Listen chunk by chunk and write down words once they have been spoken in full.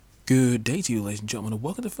Good day to you, ladies and gentlemen, and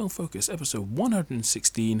welcome to Film Focus, episode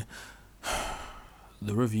 116,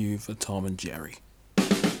 the review for Tom and Jerry.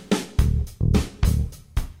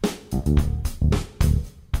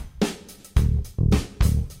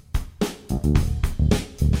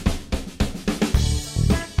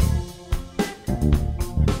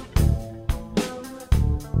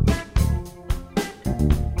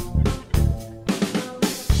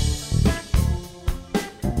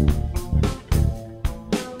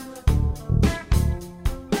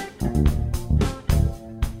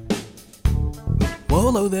 Well,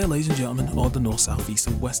 hello there, ladies and gentlemen, of the North, South, East,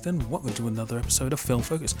 and West, and welcome to another episode of Film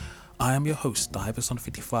Focus. I am your host,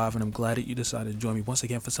 DiverSon55, and I'm glad that you decided to join me once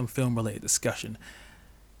again for some film-related discussion.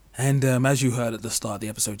 And as you heard at the start of the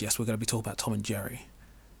episode, yes, we're going to be talking about Tom and Jerry,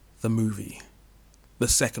 the movie, the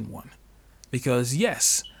second one. Because,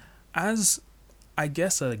 yes, as I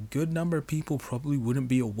guess a good number of people probably wouldn't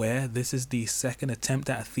be aware, this is the second attempt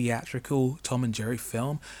at a theatrical Tom and Jerry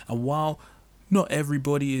film, and while not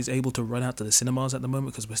everybody is able to run out to the cinemas at the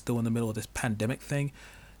moment because we're still in the middle of this pandemic thing,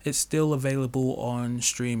 it's still available on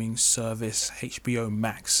streaming service HBO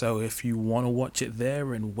Max. So if you want to watch it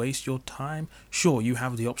there and waste your time, sure, you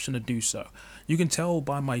have the option to do so. You can tell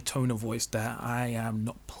by my tone of voice that I am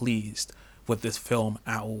not pleased with this film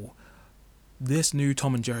at all. This new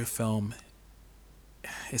Tom and Jerry film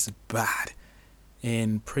is bad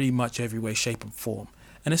in pretty much every way, shape, and form.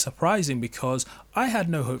 And it's surprising because I had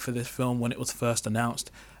no hope for this film when it was first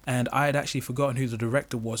announced, and I had actually forgotten who the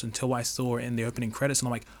director was until I saw it in the opening credits, and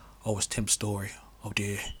I'm like, oh, it's Tim Story. Oh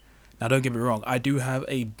dear. Now don't get me wrong, I do have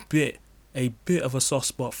a bit of a soft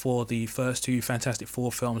spot for the first two Fantastic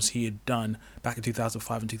Four films he had done back in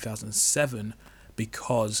 2005 and 2007,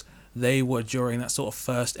 because they were during that sort of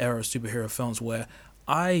first era of superhero films where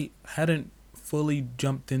I hadn't fully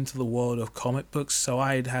jumped into the world of comic books, so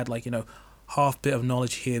I had half bit of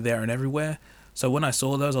knowledge here, there, and everywhere. So when I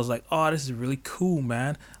saw those, I was like, oh, this is really cool,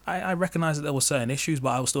 man. I recognized that there were certain issues, but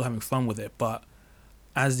I was still having fun with it. But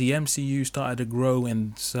as the MCU started to grow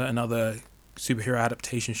and certain other superhero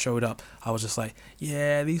adaptations showed up, I was just like,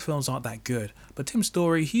 yeah, these films aren't that good. But Tim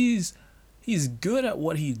Story, he's good at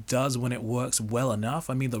what he does when it works well enough.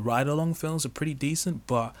 I mean, the ride-along films are pretty decent,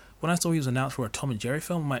 but when I saw he was announced for a Tom and Jerry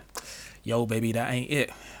film, I'm like, yo, baby, that ain't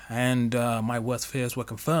it. And my worst fears were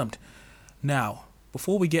confirmed. Now,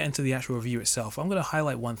 before we get into the actual review itself, I'm going to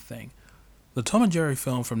highlight one thing. The Tom and Jerry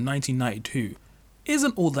film from 1992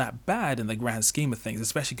 isn't all that bad in the grand scheme of things,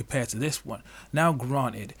 especially compared to this one. Now,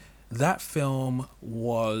 granted, that film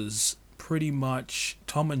was pretty much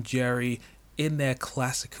Tom and Jerry in their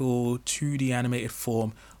classical 2D animated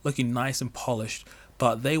form, looking nice and polished,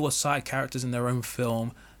 but they were side characters in their own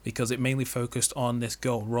film because it mainly focused on this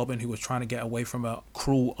girl, Robin, who was trying to get away from a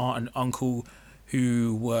cruel aunt and uncle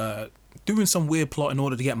who were doing some weird plot in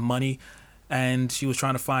order to get money, and she was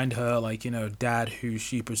trying to find her dad, who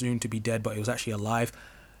she presumed to be dead but he was actually alive.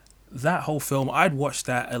 That whole film, I'd watched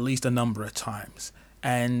that at least a number of times,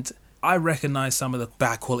 and I recognized some of the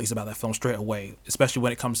bad qualities about that film straight away, especially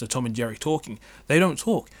when it comes to Tom and Jerry talking. They don't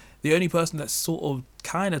talk. The only person that sort of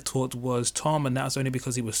kind of talked was Tom, and that's only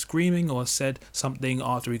because he was screaming or said something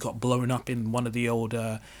after he got blown up in one of the old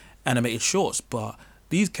animated shorts, but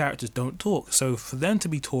these characters don't talk, so for them to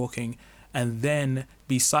be talking and then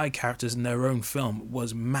be side characters in their own film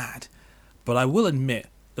was mad. But I will admit,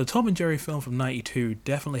 the Tom and Jerry film from 92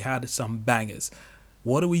 definitely had some bangers.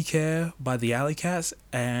 What Do We Care by the Alley Cats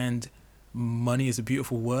and Money Is a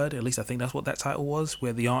Beautiful Word, at least I think that's what that title was,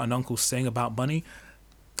 where the aunt and uncle sing about money.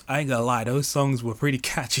 I ain't gonna lie, those songs were pretty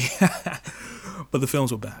catchy, but the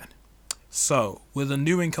films were bad. So, with a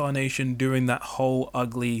new incarnation doing that whole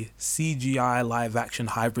ugly CGI live-action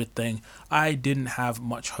hybrid thing, I didn't have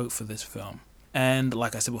much hope for this film. And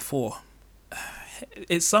like I said before,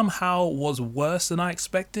 it somehow was worse than I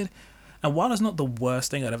expected. And while it's not the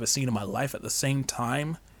worst thing I'd ever seen in my life, at the same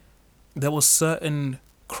time, there were certain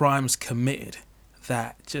crimes committed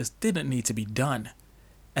that just didn't need to be done.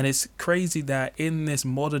 And it's crazy that in this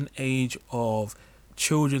modern age of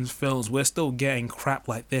children's films, we're still getting crap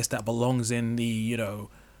like this that belongs in the,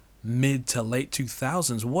 mid to late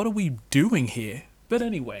 2000s. What are we doing here? But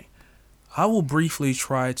anyway, I will briefly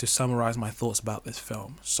try to summarize my thoughts about this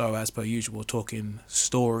film. So as per usual, talking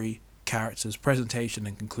story, characters, presentation,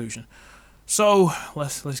 and conclusion. So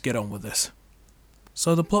let's get on with this.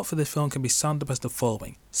 So the plot for this film can be summed up as the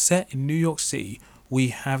following. Set in New York City, we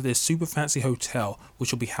have this super fancy hotel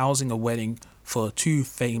which will be housing a wedding for two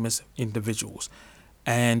famous individuals.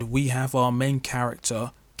 And we have our main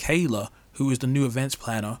character, Kayla, who is the new events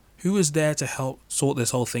planner, who is there to help sort this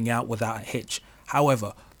whole thing out without a hitch.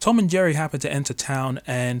 However, Tom and Jerry happen to enter town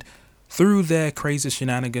and through their crazy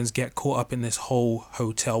shenanigans, get caught up in this whole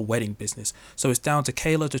hotel wedding business. So it's down to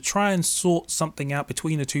Kayla to try and sort something out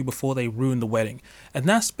between the two before they ruin the wedding. And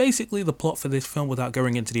that's basically the plot for this film without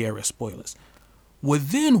going into the area of spoilers.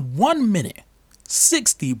 Within 1 minute,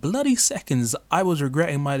 60 bloody seconds, I was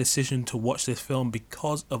regretting my decision to watch this film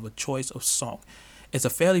because of a choice of song. It's a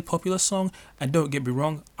fairly popular song, and don't get me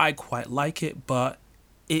wrong, I quite like it, but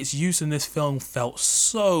its use in this film felt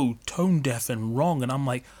so tone deaf and wrong, and I'm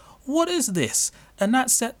like, what is this? And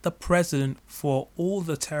that set the precedent for all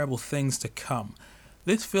the terrible things to come.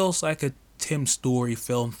 This feels like a Tim Story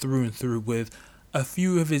film through and through, with a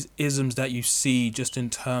few of his isms that you see just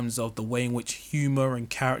in terms of the way in which humor and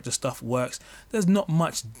character stuff works. There's not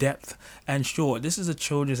much depth, and sure, this is a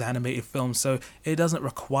children's animated film, so it doesn't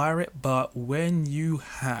require it, but when you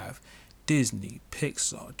have Disney,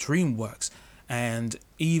 Pixar, DreamWorks, and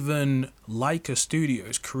even Laika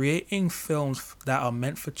Studios creating films that are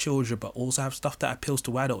meant for children but also have stuff that appeals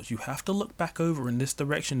to adults, you have to look back over in this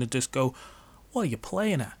direction and just go, what are you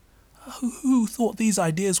playing at? Who thought these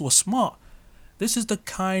ideas were smart? This is the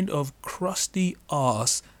kind of crusty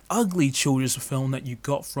ass, ugly children's film that you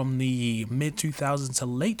got from the mid 2000s to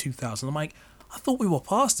late 2000s. I'm like, I thought we were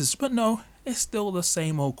past this, but no, it's still the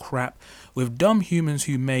same old crap with dumb humans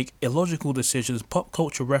who make illogical decisions, pop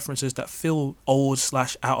culture references that feel old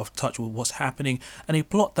 / out of touch with what's happening, and a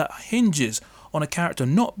plot that hinges on a character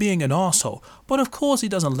not being an asshole. But of course he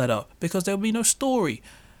doesn't let up, because there'll be no story.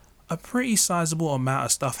 A pretty sizable amount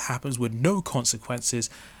of stuff happens with no consequences,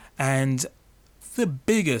 and the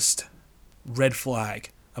biggest red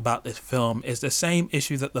flag about this film is the same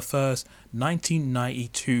issue that the first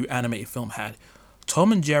 1992 animated film had.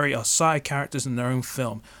 Tom and Jerry are side characters in their own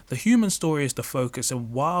film. The human story is the focus,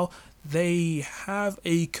 and while they have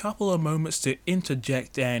a couple of moments to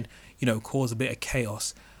interject and, cause a bit of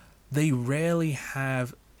chaos, they rarely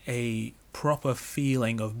have a proper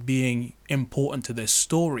feeling of being important to this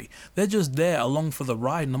story. They're just there along for the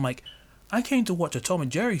ride, and I'm like, I came to watch a Tom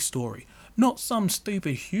and Jerry story, not some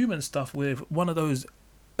stupid human stuff with one of those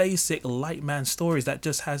basic light man stories that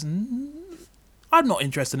just has... I'm not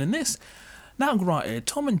interested in this. Now granted,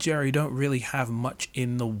 Tom and Jerry don't really have much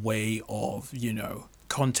in the way of,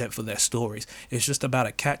 content for their stories. It's just about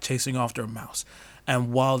a cat chasing after a mouse.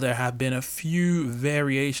 And while there have been a few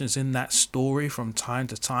variations in that story from time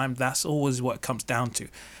to time, that's always what it comes down to.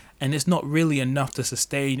 And it's not really enough to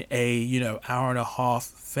sustain a, hour and a half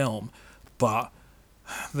film. But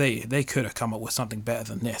they could have come up with something better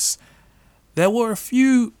than this. There were a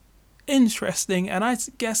few interesting and I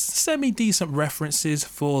guess semi-decent references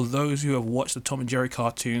for those who have watched the Tom and Jerry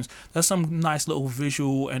cartoons. There's some nice little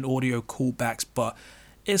visual and audio callbacks, but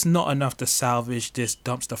it's not enough to salvage this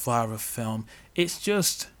dumpster fire of a film. It's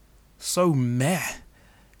just so meh.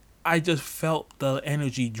 I just felt the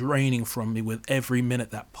energy draining from me with every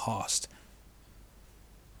minute that passed.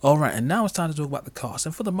 Alright, and now it's time to talk about the cast,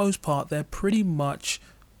 and for the most part they're pretty much,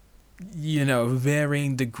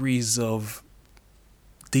 varying degrees of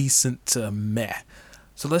decent to meh.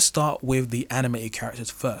 So let's start with the animated characters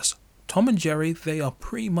first. Tom and Jerry, they are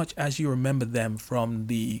pretty much as you remember them from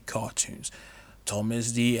the cartoons. Tom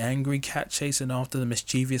is the angry cat chasing after the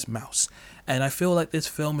mischievous mouse, and I feel like this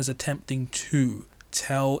film is attempting to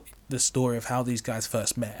tell the story of how these guys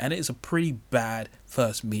first met, and it is a pretty bad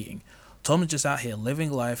first meeting. Tom is just out here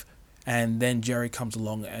living life, and then Jerry comes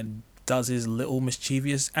along and does his little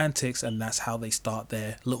mischievous antics, and that's how they start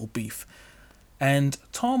their little beef. And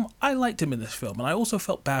Tom, I liked him in this film, and I also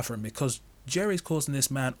felt bad for him because Jerry's causing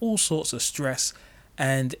this man all sorts of stress,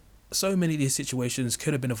 and so many of these situations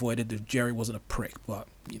could have been avoided if Jerry wasn't a prick, but,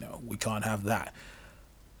 we can't have that.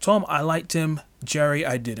 Tom, I liked him. Jerry,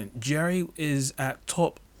 I didn't. Jerry is at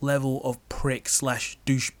top level of prick /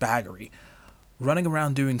 douchebaggery, running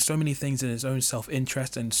around doing so many things in his own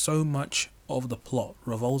self-interest, and so much of the plot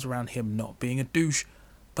revolves around him not being a douche,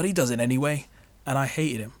 but he does it anyway, and I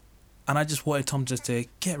hated him. And I just wanted Tom just to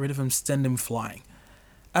get rid of him, send him flying.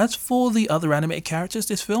 As for the other animated characters,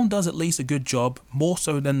 this film does at least a good job, more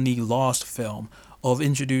so than the last film, of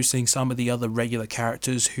introducing some of the other regular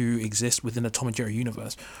characters who exist within the Tom and Jerry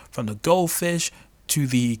universe. From the goldfish to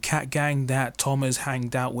the cat gang that Tom has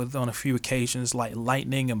hanged out with on a few occasions, like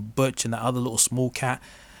Lightning and Butch and that other little small cat.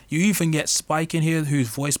 You even get Spike in here, who's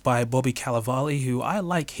voiced by Bobby Cannavale, who I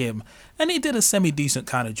like him, and he did a semi-decent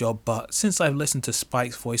kind of job, but since I've listened to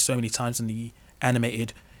Spike's voice so many times in the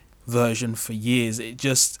animated version for years, it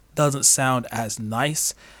just doesn't sound as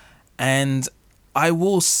nice. And I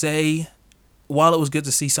will say, while it was good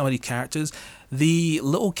to see some of these characters, the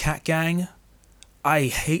little cat gang, I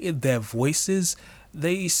hated their voices.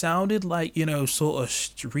 They sounded like, sort of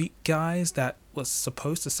street guys that was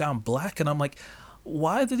supposed to sound black, and I'm like,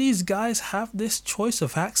 why do these guys have this choice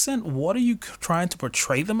of accent? What are you trying to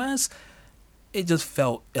portray them as? It just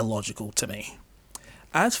felt illogical to me.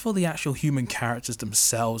 As for the actual human characters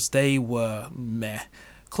themselves, they were meh.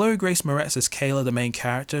 Chloe Grace Moretz as Kayla, the main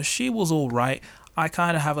character, she was alright. I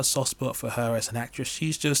kind of have a soft spot for her as an actress.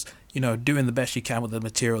 She's just, doing the best she can with the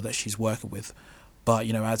material that she's working with. But,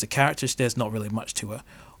 as a character, there's not really much to her.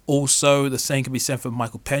 Also, the same can be said for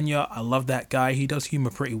Michael Pena. I love that guy. He does humor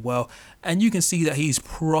pretty well. And you can see that he's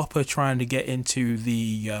proper trying to get into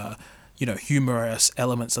the, humorous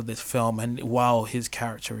elements of this film. And while his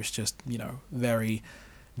character is just, very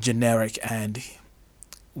generic, and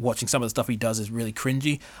watching some of the stuff he does is really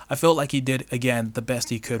cringy, I felt like he did, again, the best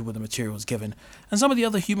he could with the materials given. And some of the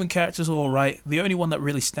other human characters are alright. The only one that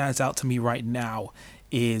really stands out to me right now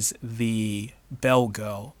is the Belle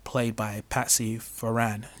girl, played by Patsy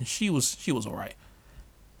Ferran. And she was alright.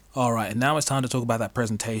 Alright, and now it's time to talk about that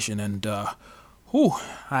presentation, and I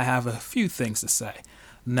have a few things to say.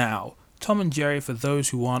 Now, Tom and Jerry, for those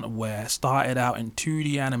who aren't aware, started out in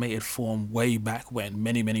 2D animated form way back when,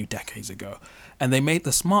 many, many decades ago. And they made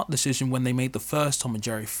the smart decision when they made the first Tom and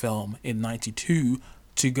Jerry film in '92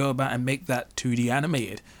 to go about and make that 2D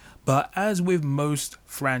animated. But as with most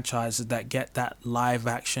franchises that get that live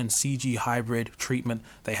action CG hybrid treatment,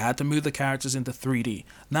 they had to move the characters into 3D.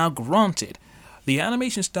 Now granted, the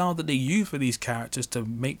animation style that they used for these characters to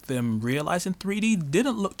make them realize in 3D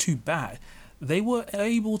didn't look too bad. They were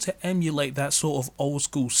able to emulate that sort of old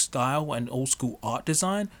school style and old school art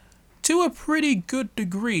design to a pretty good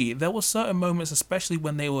degree. There were certain moments, especially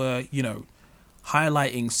when they were,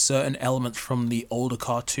 highlighting certain elements from the older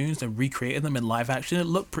cartoons and recreating them in live action, it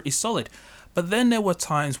looked pretty solid. But then there were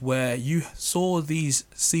times where you saw these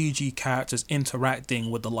CG characters interacting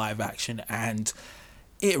with the live action, and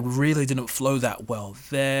it really didn't flow that well.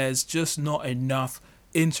 There's just not enough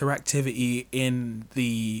interactivity in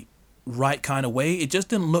the right kind of way. It just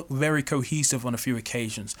didn't look very cohesive on a few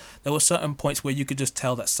occasions. There were certain points where you could just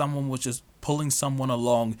tell that someone was just pulling someone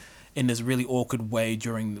along in this really awkward way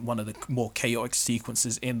during one of the more chaotic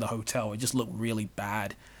sequences in the hotel. It just looked really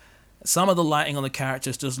bad. Some of the lighting on the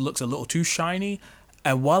characters just looks a little too shiny,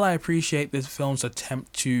 and while I appreciate this film's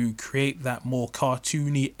attempt to create that more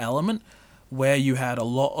cartoony element where you had a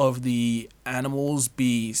lot of the animals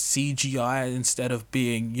be CGI instead of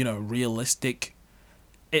being, realistic,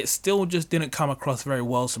 it still just didn't come across very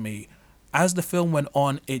well to me. As the film went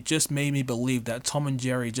on, it just made me believe that Tom and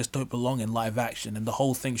Jerry just don't belong in live action and the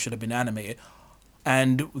whole thing should have been animated.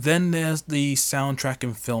 And then there's the soundtrack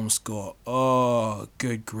and film score. Oh,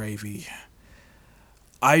 good gravy.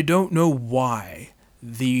 I don't know why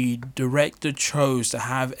the director chose to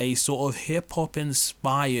have a sort of hip-hop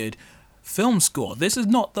inspired film score. This is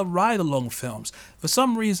not the ride-along films. For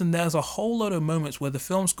some reason, there's a whole lot of moments where the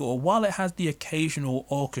film score, while it has the occasional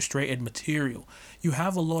orchestrated material, you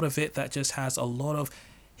have a lot of it that just has a lot of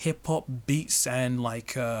hip-hop beats and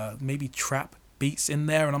maybe trap beats in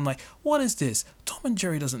there, and I'm like, what is this? Tom and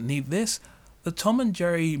Jerry doesn't need this. The Tom and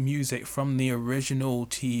Jerry music from the original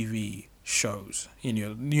TV shows,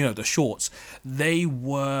 the shorts, they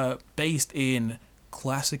were based in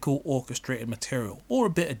classical orchestrated material or a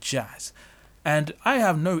bit of jazz. And I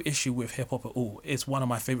have no issue with hip hop at all. It's one of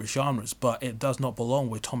my favorite genres, but it does not belong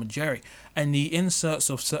with Tom and Jerry. And the inserts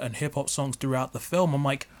of certain hip hop songs throughout the film, I'm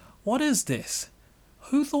like, what is this?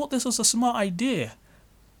 Who thought this was a smart idea?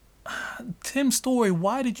 Tim Story,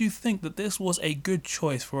 why did you think that this was a good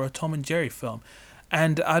choice for a Tom and Jerry film?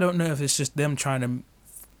 And I don't know if it's just them trying to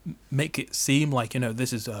make it seem like,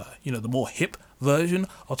 this is the more hip version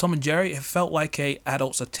of Tom and Jerry. It felt like a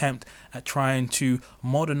adult's attempt at trying to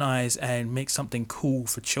modernize and make something cool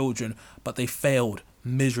for children, but they failed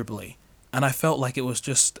miserably. And I felt like it was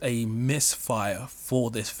just a misfire for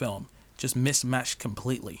this film, just mismatched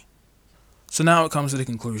completely. So now it comes to the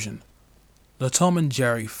conclusion. The Tom and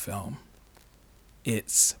Jerry film,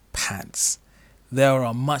 it's pants. There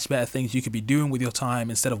are much better things you could be doing with your time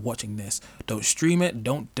instead of watching this. Don't stream it,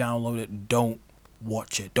 don't download it, don't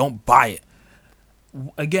watch it, don't buy it.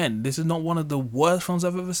 Again, this is not one of the worst films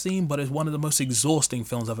I've ever seen, but it's one of the most exhausting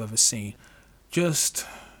films I've ever seen. Just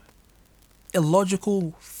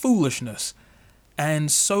illogical foolishness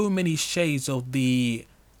and so many shades of the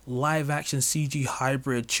live action CG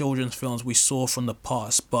hybrid children's films we saw from the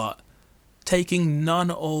past, but taking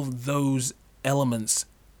none of those elements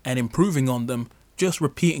and improving on them, just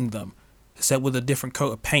repeating them, except with a different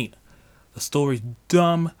coat of paint. The story's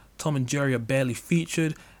dumb, Tom and Jerry are barely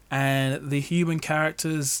featured, and the human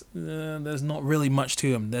characters, there's not really much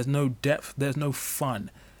to them. There's no depth, there's no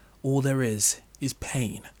fun. All there is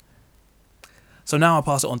pain. So now I'll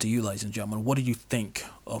pass it on to you, ladies and gentlemen. What did you think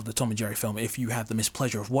of the Tom and Jerry film if you had the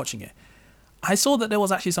mispleasure of watching it? I saw that there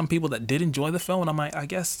was actually some people that did enjoy the film, and I'm like, I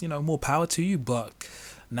guess, more power to you, but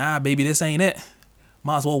nah, baby, this ain't it.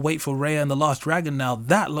 Might as well wait for Raya and the Last Dragon now.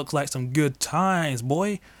 That looks like some good times,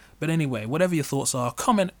 boy. But anyway, whatever your thoughts are,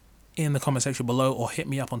 comment in the comment section below or hit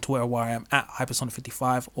me up on Twitter where I am at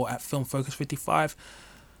Hypersonic55 or at FilmFocus55.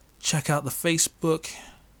 Check out the Facebook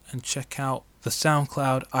and check out the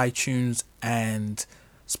SoundCloud, iTunes, and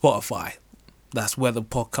Spotify. That's where the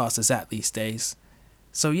podcast is at these days.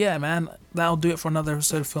 So yeah, man, that'll do it for another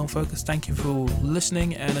episode of Film Focus. Thank you for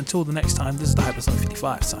listening, and until the next time, this is the Hypersonic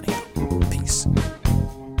 55 signing out. Peace.